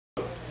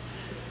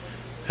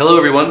Hello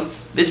everyone.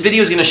 This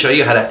video is going to show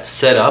you how to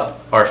set up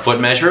our foot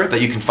measure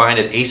that you can find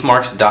at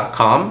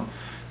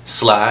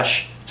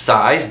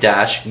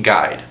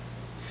acemarks.com/size-guide.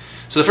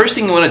 So the first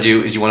thing you want to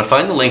do is you want to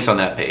find the links on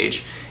that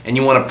page and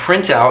you want to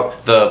print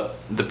out the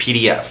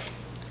PDF.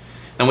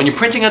 Now when you're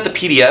printing out the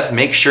PDF,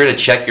 make sure to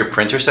check your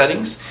printer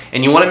settings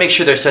and you want to make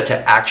sure they're set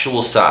to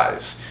actual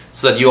size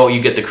so that you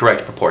get the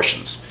correct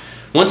proportions.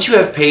 Once you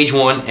have page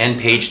 1 and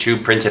page 2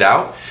 printed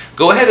out,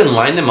 go ahead and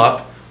line them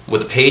up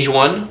with page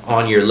 1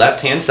 on your left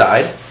hand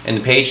side and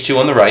the page 2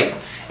 on the right,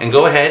 and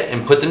go ahead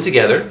and put them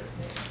together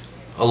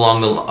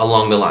along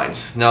the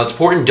lines. Now it's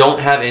important, don't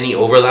have any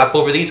overlap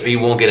over these or you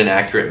won't get an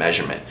accurate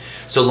measurement.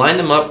 So line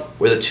them up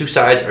where the two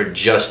sides are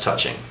just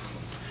touching.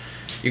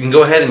 You can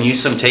go ahead and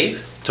use some tape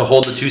to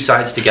hold the two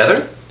sides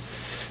together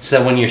so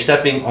that when you're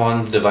stepping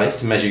on the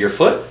device to measure your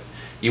foot,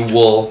 you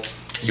won't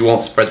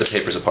spread the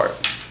papers apart.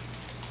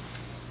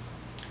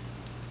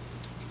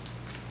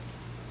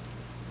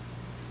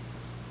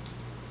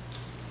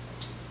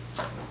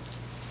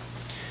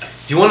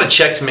 If you want to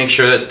check to make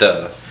sure that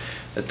the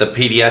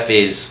PDF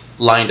is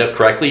lined up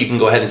correctly, you can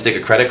go ahead and stick a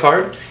credit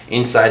card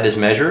inside this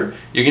measure.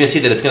 You're going to see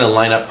that it's going to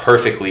line up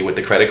perfectly with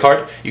the credit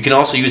card. You can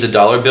also use a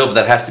dollar bill, but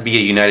that has to be a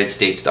United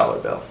States dollar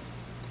bill.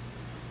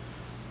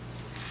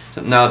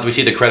 So now that we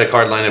see the credit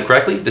card lined up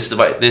correctly, this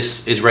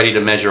is ready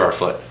to measure our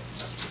foot.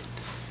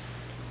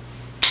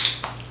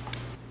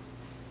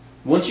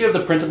 Once you have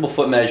the printable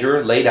foot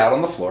measure laid out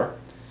on the floor,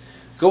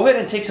 go ahead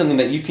and take something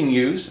that you can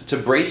use to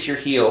brace your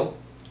heel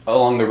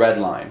along the red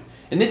line.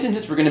 In this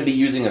instance, we're going to be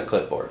using a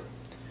clipboard.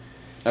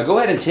 Now go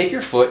ahead and take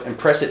your foot and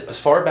press it as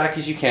far back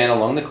as you can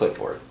along the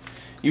clipboard.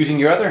 Using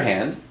your other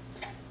hand,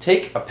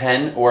 take a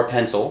pen or a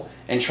pencil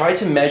and try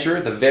to measure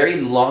the very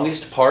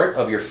longest part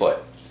of your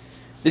foot.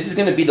 This is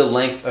going to be the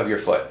length of your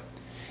foot.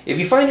 If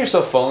you find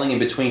yourself falling in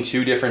between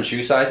two different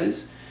shoe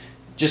sizes,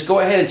 just go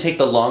ahead and take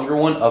the longer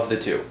one of the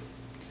two.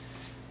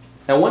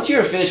 Now once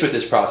you're finished with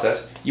this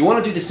process, you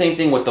want to do the same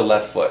thing with the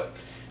left foot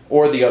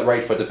or the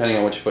right foot, depending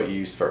on which foot you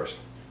used first.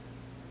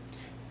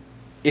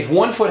 If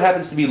one foot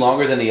happens to be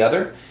longer than the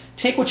other,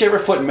 take whichever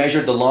foot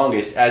measured the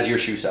longest as your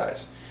shoe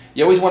size.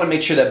 You always want to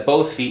make sure that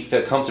both feet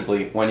fit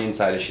comfortably when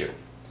inside a shoe.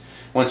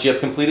 Once you have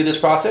completed this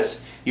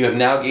process, you have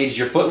now gauged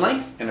your foot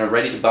length and are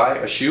ready to buy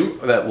a shoe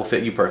that will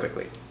fit you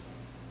perfectly.